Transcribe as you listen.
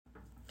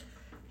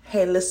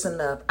Hey, listen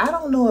up. I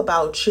don't know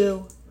about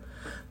you,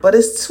 but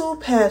it's two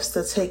paths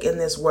to take in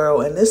this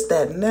world, and it's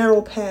that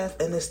narrow path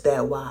and it's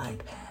that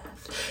wide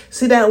path.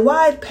 See, that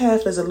wide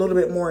path is a little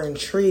bit more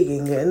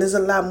intriguing, and there's a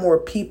lot more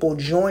people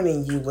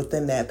joining you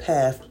within that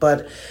path,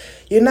 but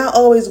you're not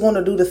always going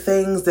to do the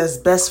things that's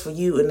best for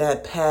you in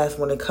that path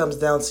when it comes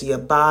down to your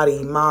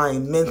body,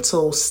 mind,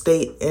 mental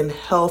state, and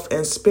health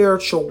and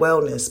spiritual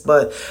wellness.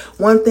 But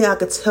one thing I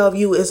could tell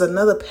you is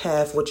another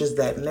path, which is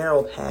that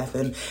narrow path.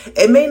 And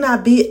it may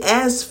not be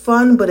as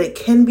fun, but it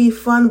can be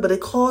fun, but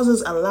it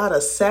causes a lot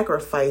of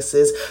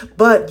sacrifices.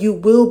 But you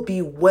will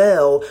be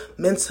well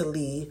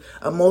mentally,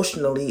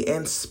 emotionally,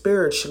 and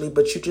spiritually,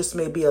 but you just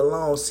may be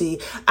alone. See,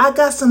 I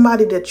got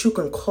somebody that you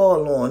can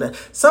call on.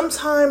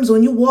 Sometimes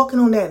when you're walking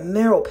on that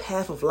narrow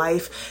path of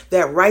life,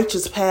 that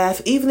righteous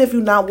path, even if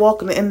you're not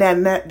walking in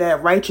that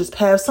righteous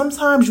path,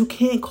 sometimes you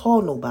can't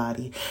call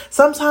nobody.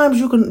 Sometimes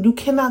you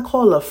cannot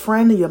call a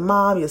friend, your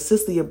mom, your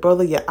sister, your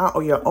brother, your aunt,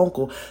 or your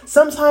uncle.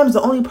 Sometimes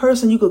the only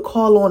person you could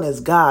call on is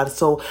God.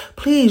 So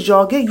please,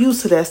 y'all, get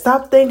used to that.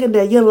 Stop thinking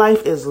that your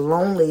life is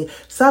lonely.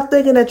 Stop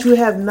thinking that you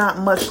have not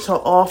much to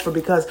offer,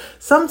 because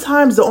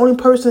sometimes the only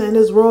person in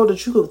this world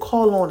that you can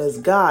call on is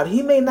God.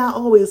 He may not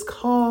always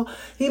call.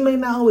 He may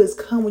not always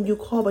come when you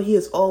call, but he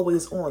is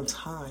always on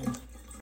time.